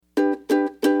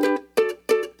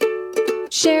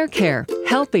ShareCare,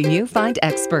 helping you find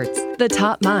experts, the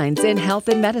top minds in health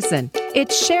and medicine.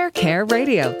 It's ShareCare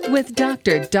Radio with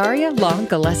Dr. Daria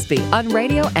Long-Gillespie on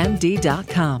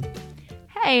RadioMD.com.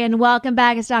 Hey, and welcome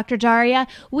back. It's Dr. Daria.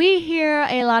 We hear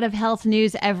a lot of health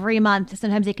news every month.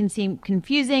 Sometimes it can seem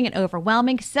confusing and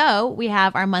overwhelming. So we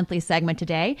have our monthly segment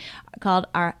today called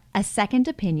A Second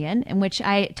Opinion, in which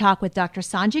I talk with Dr.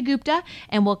 Sanjay Gupta,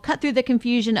 and we'll cut through the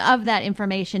confusion of that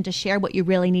information to share what you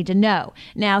really need to know.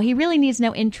 Now, he really needs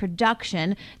no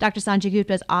introduction. Dr. Sanjay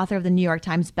Gupta is author of the New York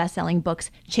Times bestselling books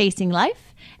Chasing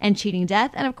Life and Cheating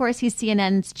Death. And of course, he's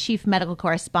CNN's chief medical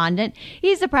correspondent.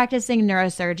 He's a practicing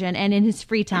neurosurgeon, and in his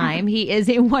free time, he is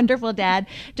a wonderful dad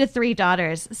to 3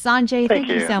 daughters. Sanjay, thank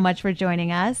you so much for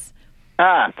joining us.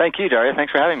 Thank you, Daria.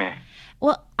 Thanks for having me.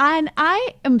 Well, and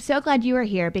I am so glad you are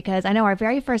here because I know our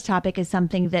very first topic is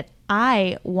something that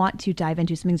I want to dive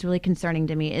into. Something that's really concerning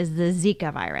to me is the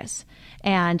Zika virus.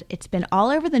 And it's been all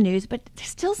over the news, but there's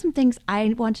still some things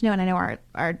I want to know, and I know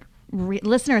our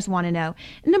listeners want to know.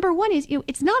 Number one is,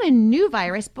 it's not a new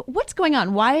virus, but what's going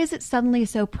on? Why is it suddenly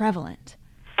so prevalent?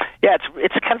 Yeah,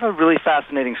 it's kind of a really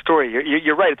fascinating story.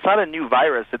 You're right. It's not a new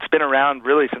virus. It's been around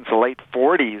really since the late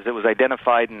 40s. It was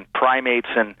identified in primates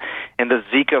and in the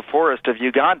Zika forest of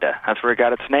Uganda. That's where it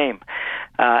got its name.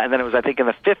 And then it was, I think, in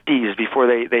the 50s before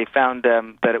they found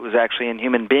that it was actually in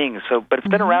human beings. But it's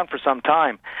been around for some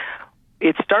time.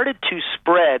 It started to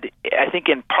spread, I think,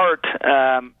 in part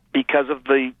because of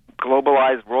the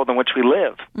globalized world in which we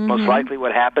live. Most likely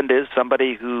what happened is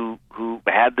somebody who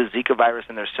had the Zika virus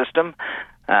in their system,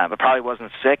 but probably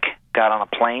wasn't sick, got on a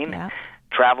plane,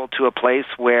 traveled to a place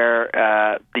where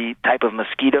the type of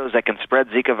mosquitoes that can spread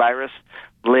Zika virus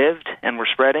lived and were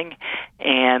spreading,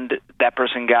 and that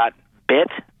person got bit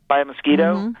by a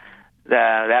mosquito.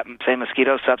 That same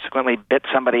mosquito subsequently bit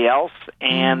somebody else,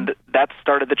 and that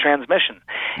started the transmission.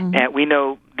 And we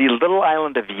know the little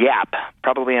island of Yap,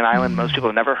 probably an island most people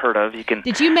have never heard of. You can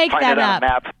Did you make find that it on up? a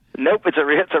map. Nope, it's a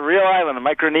real island in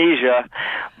Micronesia,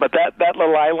 but that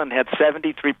little island had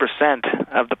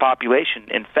 73% of the population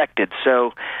infected.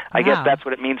 So I guess that's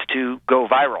what it means to go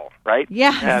viral, right?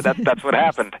 Yeah, that's what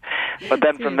happened. But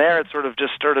then from there, it sort of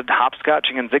just started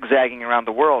hopscotching and zigzagging around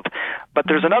the world. But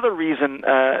there's another reason,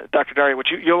 Dr. Daria, which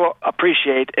you'll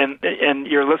appreciate, and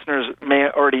your listeners may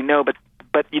already know, but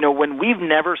when we've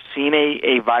never seen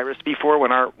a virus before,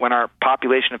 when our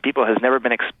population of people has never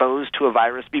been exposed to a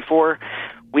virus before,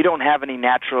 we don't have any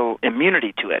natural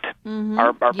immunity to it.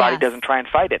 Our body doesn't try and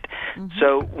fight it.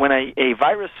 So when a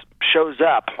virus shows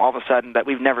up all of a sudden that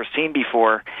we've never seen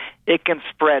before, it can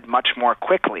spread much more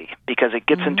quickly because it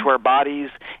gets into our bodies,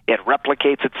 it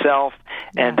replicates itself,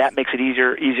 and that makes it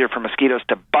easier for mosquitoes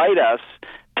to bite us,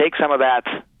 take some of that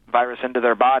virus into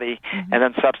their body, and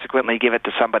then subsequently give it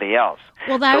to somebody else.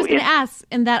 Well, I was going to ask,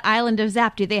 in that island of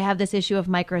Zap, do they have this issue of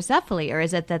microcephaly, or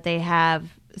is it that they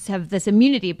have this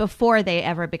immunity before they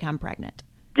ever become pregnant?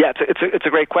 Yeah, it's a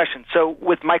great question. So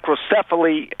with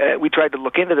microcephaly, we tried to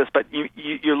look into this, but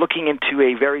you're looking into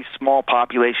a very small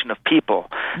population of people.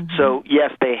 So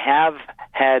yes, they have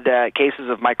had cases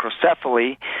of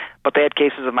microcephaly, but they had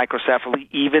cases of microcephaly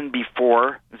even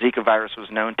before Zika virus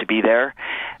was known to be there.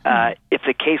 If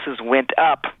the cases went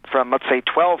up from, let's say,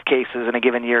 12 cases in a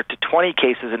given year to 20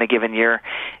 cases in a given year,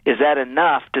 is that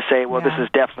enough to say, well, this is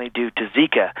definitely due to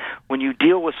Zika? When you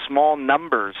deal with small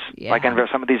numbers, like on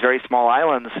some of these very small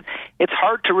islands, it's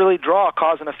hard to really draw a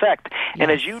cause and effect. And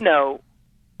as you know,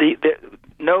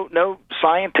 no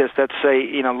scientist that's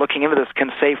looking into this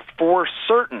can say for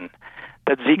certain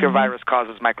that Zika virus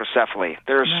causes microcephaly.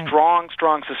 There are strong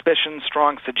suspicions,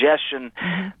 strong suggestion,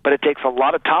 but it takes a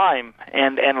lot of time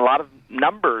and a lot of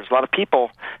numbers, a lot of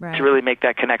people to really make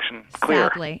that connection clear.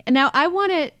 Exactly. And now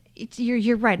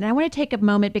you're right. And I want to take a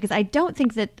moment because I don't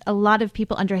think that a lot of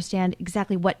people understand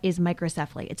exactly what is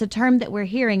microcephaly. It's a term that we're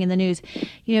hearing in the news.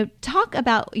 Talk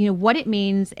about, what it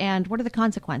means and what are the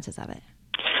consequences of it.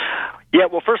 Yeah,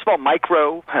 well, first of all,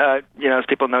 micro, as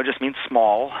people know, just means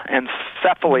small, and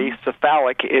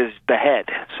cephalic is the head.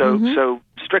 So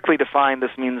strictly defined,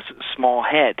 this means small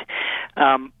head.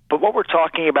 But what we're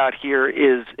talking about here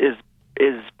is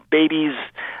babies'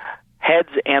 heads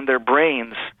and their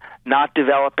brains not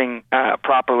developing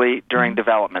properly during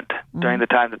development, during the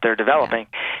time that they're developing,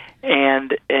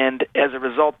 and as a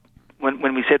result,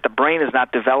 when we say that the brain is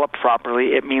not developed properly,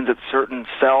 it means that certain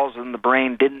cells in the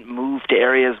brain didn't move to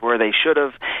areas where they should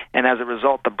have, and as a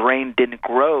result, the brain didn't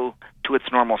grow to its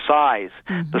normal size.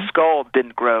 The skull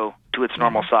didn't grow to its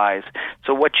normal size.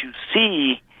 So what you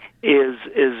see is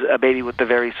a baby with a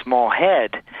very small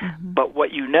head, but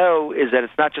what you know is that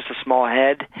it's not just a small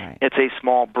head, it's a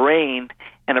small brain,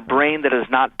 and a brain that is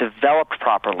not developed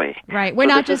properly. Right. We're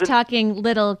not just talking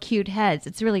little cute heads.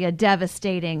 It's really a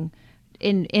devastating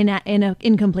in a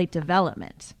incomplete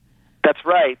development. That's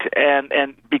right,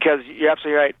 and because you're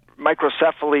absolutely right,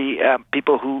 microcephaly,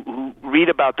 people who read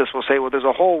about this will say, well, there's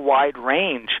a whole wide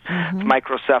range of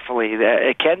microcephaly.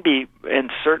 It can be, in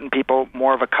certain people,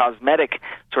 more of a cosmetic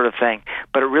sort of thing,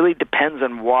 but it really depends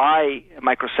on why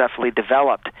microcephaly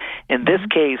developed. In this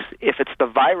case, if it's the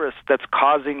virus that's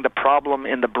causing the problem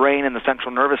in the brain and the central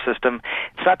nervous system,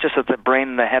 it's not just that the brain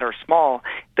and the head are small,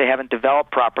 they haven't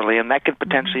developed properly, and that could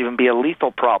potentially even be a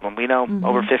lethal problem. We know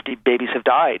over 50 babies have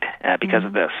died because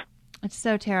of this. It's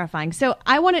so terrifying. So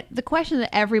the question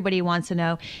that everybody wants to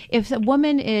know, if a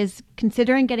woman is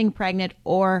considering getting pregnant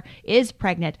or is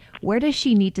pregnant, where does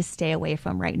she need to stay away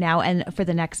from right now and for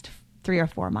the next 3 or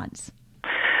 4 months?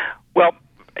 Well,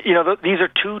 these are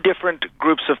two different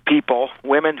groups of people,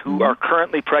 women who are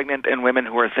currently pregnant and women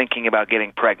who are thinking about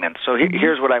getting pregnant. So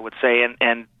here's what I would say,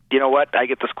 and you know what? I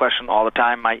get this question all the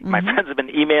time. My friends have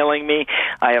been emailing me.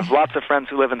 I have lots of friends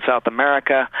who live in South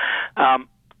America.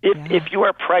 If you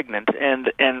are pregnant,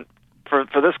 and for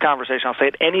this conversation, I'll say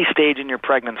at any stage in your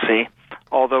pregnancy,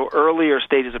 although earlier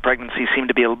stages of pregnancy seem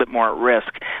to be a little bit more at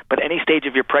risk, but any stage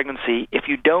of your pregnancy, if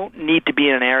you don't need to be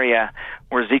in an area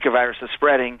where Zika virus is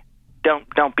spreading,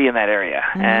 don't be in that area.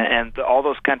 And all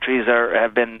those countries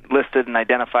have been listed and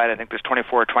identified. I think there's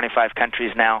 24 or 25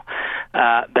 countries now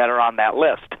that are on that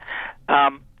list.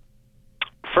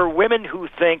 For women who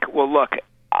think, well, look,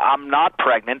 I'm not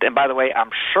pregnant, and by the way,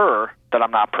 I'm sure that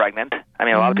I'm not pregnant. I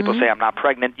mean, a lot of people say I'm not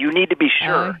pregnant. You need to be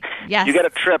sure. Yes. You get a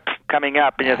trip coming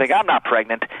up, and you think, I'm not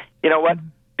pregnant. You know what?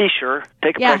 Be sure.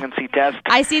 Take a pregnancy test.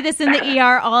 I see this in the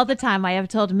ER all the time. I have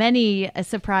told many a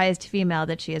surprised female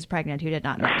that she is pregnant who did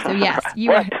not know. So yes,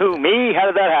 you are. Who, me? How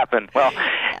did that happen? Well,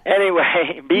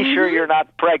 anyway, be sure you're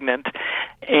not pregnant.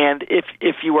 And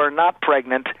if you are not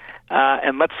pregnant,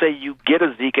 and let's say you get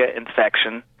a Zika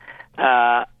infection,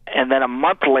 and then a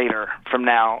month later from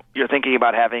now, you're thinking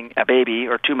about having a baby,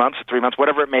 or 2 months, or 3 months,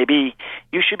 whatever it may be,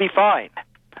 you should be fine.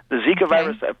 The Zika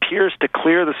virus appears to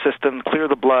clear the system, clear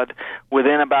the blood,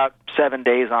 within about 7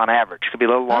 days on average. It could be a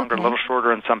little longer, a little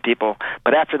shorter in some people.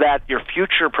 But after that, your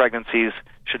future pregnancies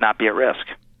should not be at risk.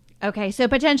 Okay, so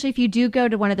potentially if you do go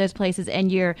to one of those places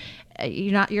and you're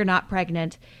not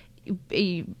pregnant,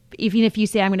 even if you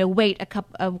say I'm going to wait a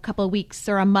couple of weeks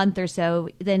or a month or so,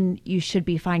 then you should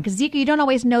be fine. Because Zika, you don't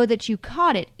always know that you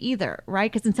caught it either,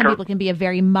 right? Because in some people it can be a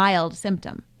very mild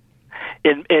symptom.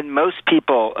 In most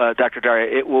people, Dr.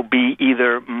 Daria, it will be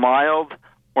either mild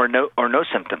or no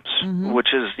symptoms, which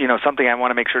is something I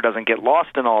want to make sure doesn't get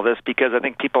lost in all this, because I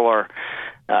think people are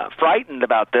frightened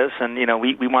about this, and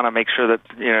we want to make sure that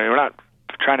we're not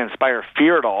trying to inspire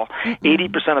fear at all.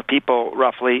 80% of people,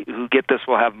 roughly, who get this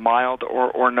will have mild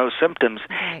or no symptoms.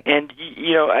 Right. And,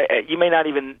 you may not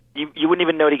even, you wouldn't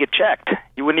even know to get checked.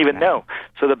 You wouldn't even know.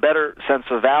 So the better sense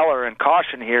of valor and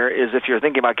caution here is, if you're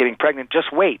thinking about getting pregnant,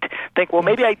 just wait. Think, well,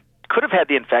 maybe I could have had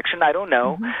the infection. I don't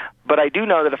know. But I do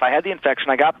know that if I had the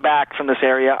infection, I got back from this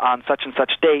area on such and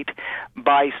such date,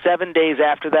 by 7 days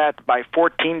after that, by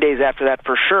 14 days after that,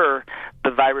 for sure, the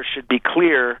virus should be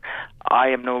clear. I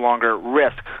am no longer at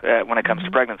risk when it comes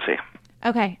to pregnancy.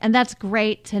 Okay, and that's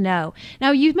great to know.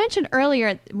 Now, you mentioned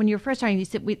earlier, when you were first starting, you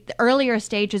said the earlier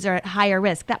stages are at higher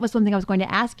risk. That was one thing I was going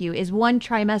to ask you. Is one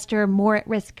trimester more at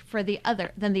risk for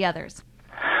than the others?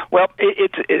 Well,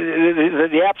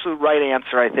 the absolute right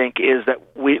answer, I think, is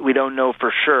that we don't know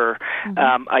for sure.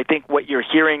 I think what you're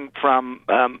hearing from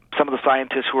some of the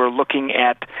scientists who are looking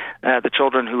at the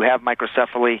children who have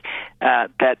microcephaly,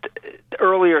 that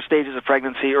earlier stages of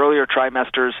pregnancy, earlier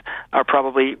trimesters, are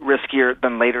probably riskier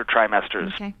than later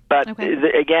trimesters. Okay. But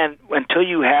again, until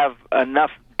you have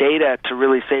enough data to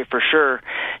really say for sure,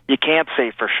 you can't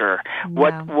say for sure.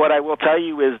 No. What I will tell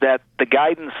you is that the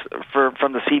guidance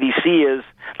from the CDC is,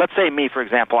 let's say me, for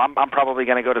example, I'm probably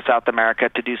going to go to South America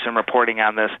to do some reporting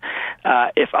on this.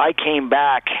 If I came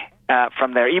back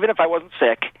from there, even if I wasn't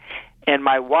sick, and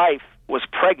my wife was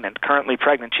currently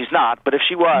pregnant, she's not, but if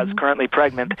she was currently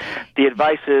pregnant, the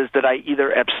advice is that I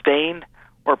either abstain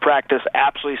or practice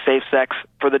absolutely safe sex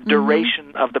for the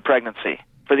duration of the pregnancy.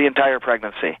 For the entire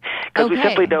pregnancy, because we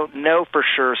simply don't know for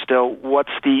sure still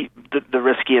what's the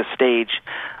riskiest stage.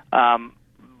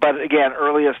 But again,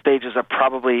 earliest stages are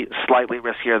probably slightly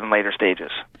riskier than later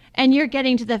stages. And you're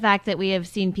getting to the fact that we have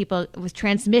seen people with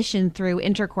transmission through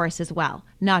intercourse as well,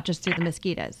 not just through the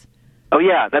mosquitoes. Oh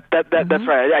yeah, that's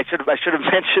right. I should have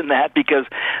mentioned that, because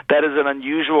that is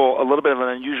a little bit of an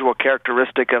unusual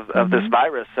characteristic of this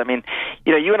virus. I mean,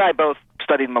 you and I both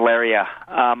studied malaria.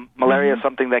 Malaria is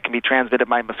something that can be transmitted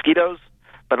by mosquitoes,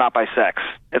 but not by sex.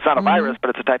 It's not a virus, but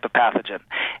it's a type of pathogen.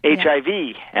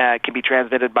 HIV can be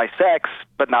transmitted by sex,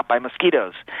 but not by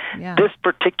mosquitoes. Yeah. This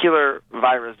particular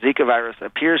virus, Zika virus,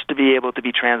 appears to be able to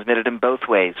be transmitted in both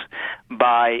ways,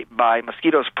 by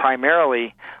mosquitoes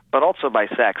primarily, but also by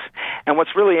sex. And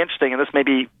what's really interesting, and this may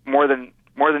be more than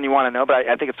you want to know, but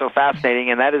I think it's so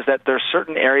fascinating, and that is that there are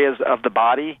certain areas of the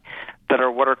body that are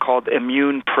what are called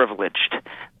immune privileged.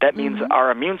 That means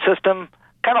our immune system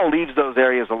kind of leaves those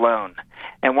areas alone.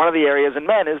 And one of the areas in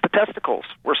men is the testicles,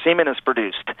 where semen is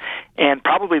produced. And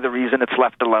probably the reason it's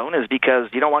left alone is because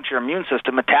you don't want your immune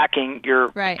system attacking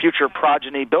your future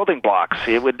progeny building blocks.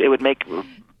 It would make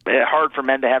it hard for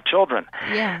men to have children.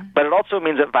 Yeah. But it also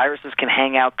means that viruses can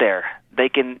hang out there. They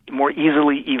can more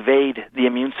easily evade the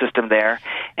immune system there,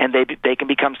 and they can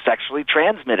become sexually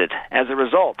transmitted as a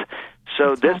result.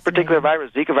 So this particular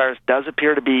virus, Zika virus, does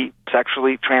appear to be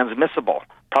sexually transmissible.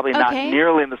 Probably not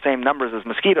nearly in the same numbers as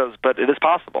mosquitoes, but it is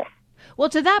possible. Well,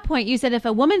 to that point, you said if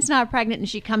a woman's not pregnant and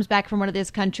she comes back from one of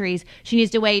those countries, she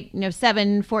needs to wait,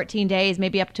 7, 14 days,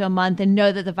 maybe up to a month, and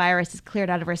know that the virus is cleared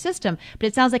out of her system. But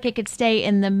it sounds like it could stay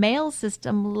in the male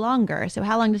system longer. So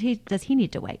how long does he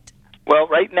need to wait? Well,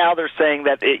 right now they're saying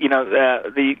that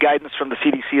the guidance from the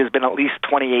CDC has been at least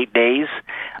 28 days,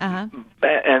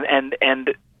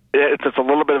 and it's a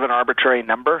little bit of an arbitrary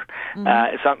number.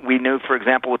 We knew, for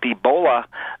example, with Ebola,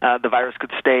 the virus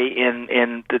could stay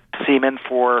in the semen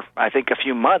for, I think, a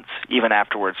few months even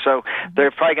afterwards. So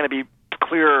they're probably going to be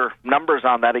clearer numbers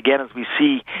on that again as we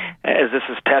see, as this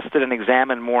is tested and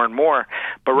examined more and more.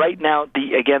 But right now,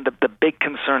 the big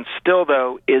concern still,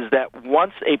 though, is that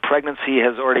once a pregnancy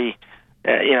has already,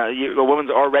 a woman's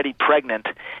already pregnant,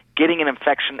 getting an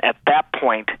infection at that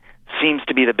point seems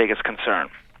to be the biggest concern.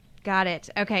 Got it.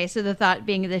 Okay, so the thought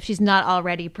being that if she's not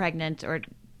already pregnant,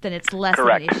 then it's less of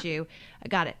an issue.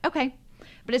 Got it. Okay.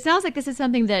 But it sounds like this is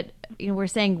something that, we're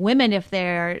saying women, if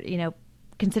they're,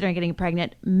 considering getting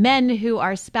pregnant, men who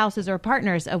are spouses or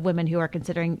partners of women who are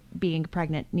considering being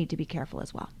pregnant need to be careful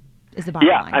as well, is the bottom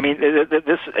line. I mean,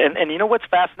 this, and you know what's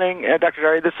fascinating, Dr.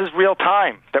 Daria? This is real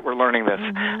time that we're learning this.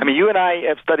 I mean, you and I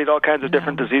have studied all kinds of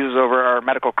different diseases over our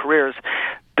medical careers.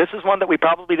 This is one that we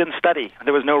probably didn't study.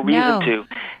 There was no reason to.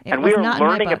 And we are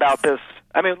learning about this.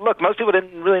 I mean, look, most people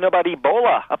didn't really know about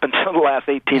Ebola up until the last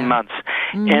 18 months.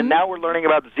 And now we're learning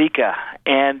about Zika.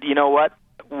 And you know what?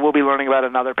 We'll be learning about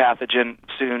another pathogen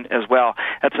soon as well.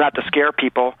 That's not to scare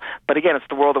people, but again, it's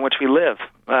the world in which we live.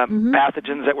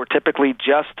 Pathogens that were typically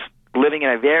just living in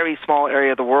a very small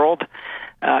area of the world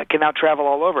can now travel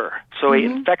all over. So an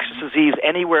infectious disease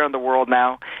anywhere in the world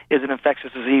now is an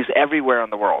infectious disease everywhere in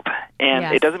the world.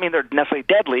 And it doesn't mean they're necessarily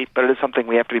deadly, but it is something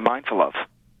we have to be mindful of.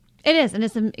 It is, and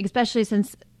it's especially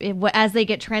since as they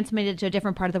get transmitted to a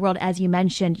different part of the world, as you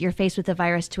mentioned, you're faced with a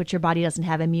virus to which your body doesn't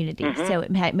have immunity. So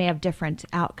it may have different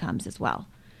outcomes as well.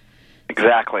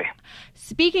 Exactly.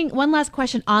 One last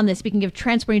question on this. Speaking of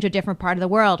transporting to a different part of the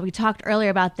world, we talked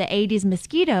earlier about the Aedes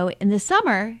mosquito in the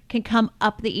summer can come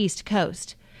up the East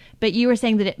Coast. But you were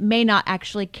saying that it may not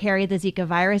actually carry the Zika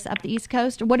virus up the East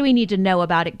Coast. What do we need to know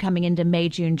about it coming into May,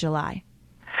 June, July?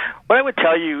 What I would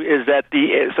tell you is that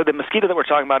the mosquito that we're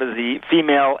talking about is the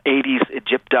female Aedes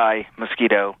aegypti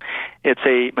mosquito. It's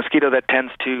a mosquito that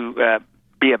tends to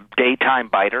be a daytime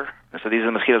biter. So these are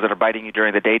the mosquitoes that are biting you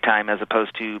during the daytime as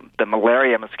opposed to the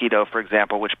malaria mosquito, for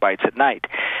example, which bites at night.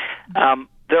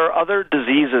 There are other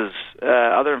diseases,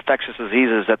 other infectious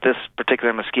diseases that this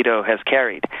particular mosquito has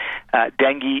carried.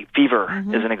 Dengue fever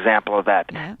is an example of that.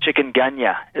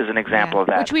 Chikungunya is an example of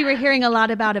that. Which we were hearing a lot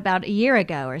about a year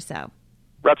ago or so.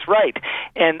 That's right.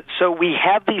 And so we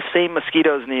have these same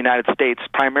mosquitoes in the United States,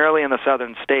 primarily in the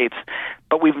southern states,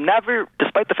 but we've never,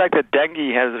 despite the fact that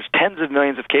there's tens of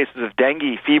millions of cases of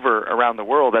dengue fever around the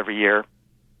world every year,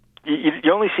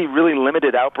 you only see really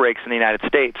limited outbreaks in the United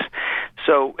States.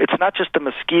 So it's not just the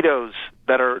mosquitoes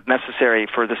that are necessary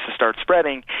for this to start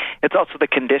spreading, it's also the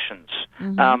conditions.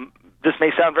 This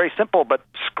may sound very simple, but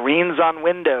screens on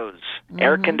windows,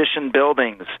 air-conditioned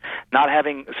buildings, not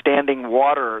having standing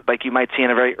water like you might see in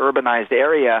a very urbanized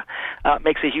area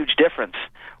makes a huge difference.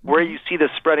 Where you see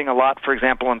this spreading a lot, for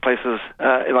example, in places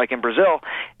like in Brazil,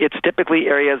 it's typically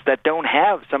areas that don't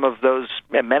have some of those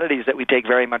amenities that we take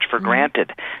very much for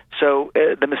granted. So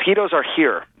the mosquitoes are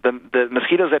here. The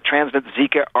mosquitoes that transmit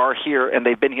Zika are here, and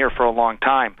they've been here for a long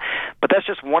time. But that's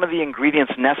just one of the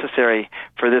ingredients necessary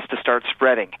for this to start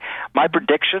spreading. My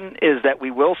prediction is that we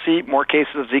will see more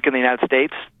cases of Zika in the United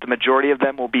States. The majority of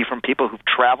them will be from people who've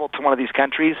traveled to one of these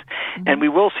countries, and we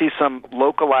will see some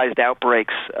localized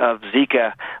outbreaks of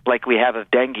Zika like we have of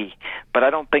dengue. But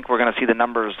I don't think we're going to see the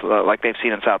numbers like they've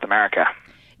seen in South America.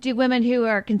 Do women who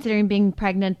are considering being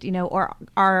pregnant, or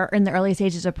are in the early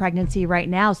stages of pregnancy right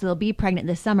now, so they'll be pregnant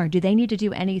this summer, do they need to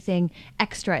do anything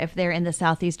extra if they're in the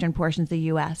southeastern portions of the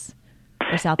U.S.?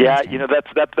 Yeah,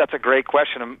 that's a great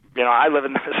question. I live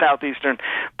in the southeastern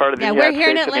part of the United States. Yeah, we're here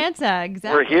in Atlanta.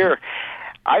 Exactly. We're here.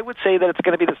 I would say that it's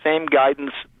going to be the same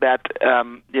guidance that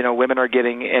women are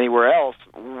getting anywhere else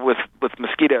with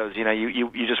mosquitoes.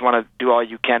 You just want to do all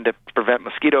you can to prevent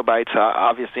mosquito bites.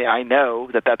 Obviously, I know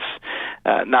that that's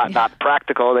not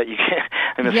practical. That you can't.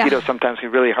 Mosquitoes sometimes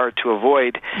can be really hard to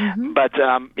avoid. Mm-hmm. But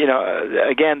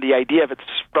again, the idea of it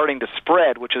starting to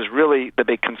spread, which is really the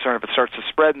big concern. If it starts to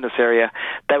spread in this area,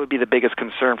 that would be the biggest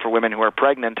concern for women who are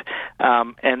pregnant.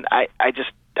 And I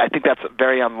think that's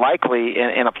very unlikely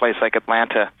in a place like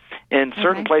Atlanta. In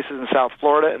certain places in South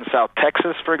Florida and South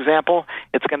Texas, for example,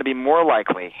 it's going to be more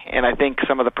likely. And I think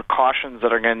some of the precautions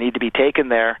that are going to need to be taken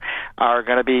there are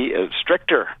going to be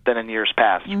stricter than in years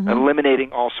past,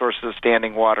 eliminating all sources of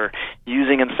standing water,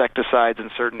 using insecticides in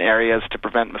certain areas to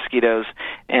prevent mosquitoes,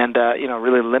 and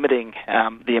really limiting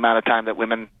the amount of time that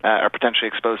women are potentially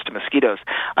exposed to mosquitoes.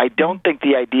 I don't think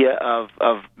the idea of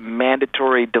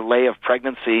mandatory delay of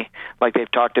pregnancy, like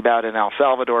they've talked about in El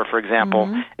Salvador, for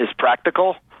example, is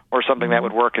practical or something that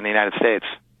would work in the United States.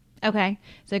 Okay,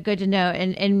 so good to know,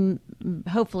 and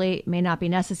hopefully it may not be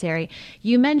necessary.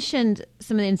 You mentioned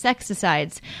some of the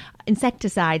insecticides.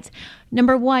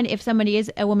 Number one, if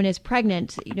a woman is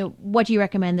pregnant, what do you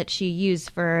recommend that she use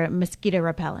for mosquito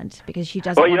repellent? Because she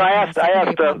doesn't. Well, I asked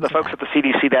the folks at the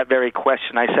CDC that very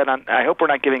question. I said, I hope we're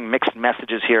not giving mixed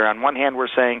messages here. On one hand, we're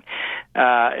saying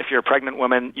if you're a pregnant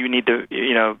woman, you need to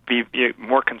be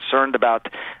more concerned about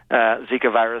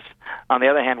Zika virus. On the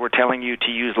other hand, we're telling you to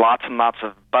use lots and lots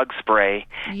of bug spray.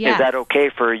 Yes. Is that okay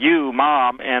for you,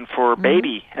 mom, and for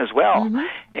baby as well?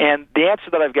 And the answer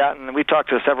that I've gotten, and we've talked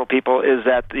to several people, is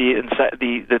that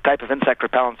the type of insect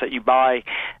repellents that you buy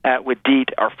with DEET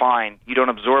are fine. You don't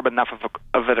absorb enough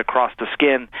of it across the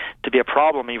skin to be a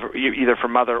problem either for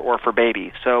mother or for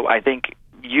baby. So I think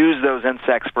use those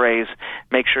insect sprays.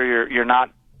 Make sure you're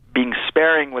not being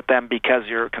sparing with them because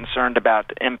you're concerned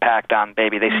about impact on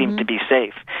baby. They seem to be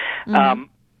safe.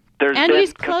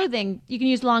 Use clothing. You can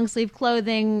use long sleeve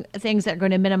clothing, things that are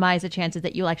going to minimize the chances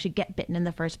that you'll actually get bitten in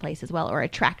the first place as well, or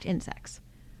attract insects.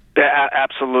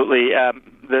 Absolutely.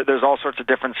 There's all sorts of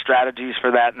different strategies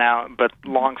for that now, but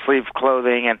long sleeve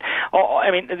clothing and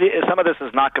some of this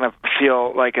is not going to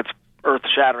feel like it's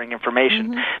earth-shattering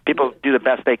information. People do the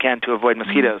best they can to avoid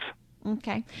mosquitoes.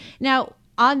 Okay. Now,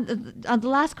 on the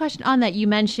last question on that, you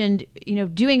mentioned,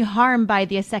 doing harm by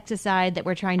the insecticide that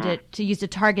we're trying to use to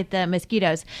target the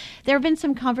mosquitoes. There have been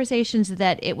some conversations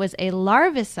that it was a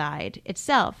larvicide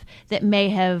itself that may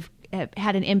have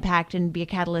had an impact and be a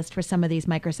catalyst for some of these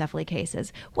microcephaly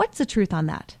cases. What's the truth on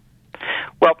that?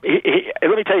 Well,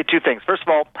 let me tell you two things. First of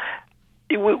all,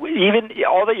 even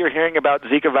all that you're hearing about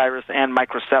Zika virus and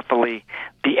microcephaly,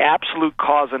 the absolute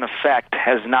cause and effect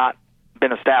has not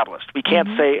been established. We can't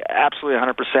say absolutely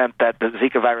 100% that the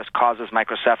Zika virus causes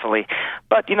microcephaly,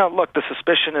 but look, the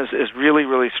suspicion is really,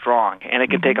 really strong, and it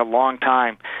can take a long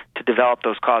time to develop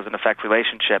those cause and effect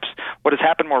relationships. What has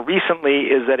happened more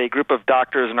recently is that a group of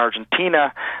doctors in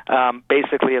Argentina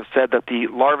basically have said that the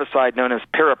larvicide known as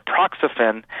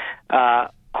pyriproxyfen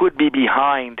could be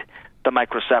behind the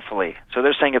microcephaly. So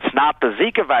they're saying it's not the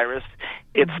Zika virus,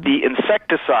 it's the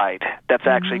insecticide that's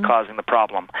actually causing the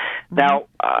problem. Now,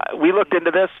 we looked into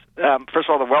this. First of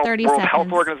all, the World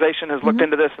Health Organization has looked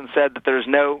into this and said that there's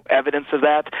no evidence of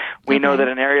that. We know that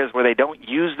in areas where they don't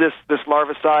use this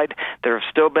larvicide, there have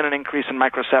still been an increase in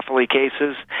microcephaly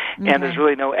cases, and there's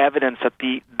really no evidence that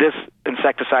this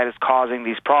insecticide is causing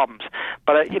these problems.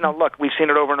 But, look, we've seen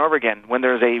it over and over again. When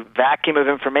there's a vacuum of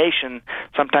information,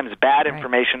 sometimes bad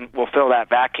information will fill that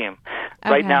vacuum.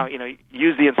 Right now,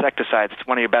 use the insecticides. It's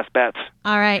one of your best bets.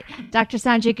 All right. Dr.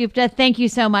 Sanjay Gupta, thank you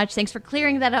so much. Thanks for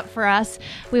clearing that up for us.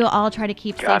 We will all try to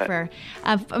keep safer.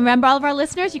 Remember, all of our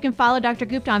listeners, you can follow Dr.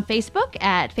 Gupta on Facebook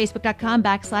at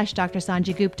facebook.com/Dr.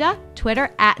 Sanjay Gupta,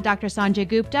 Twitter at Dr. Sanjay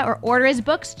Gupta, or order his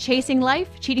books, Chasing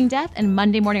Life, Cheating Death, and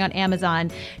Monday Morning on Amazon.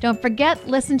 Don't forget,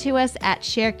 listen to us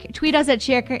tweet us at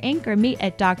ShareCare Inc. or meet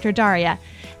at Dr. Daria.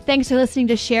 Thanks for listening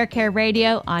to ShareCare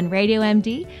Radio on Radio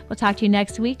MD. We'll talk to you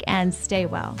next week, and stay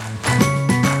well.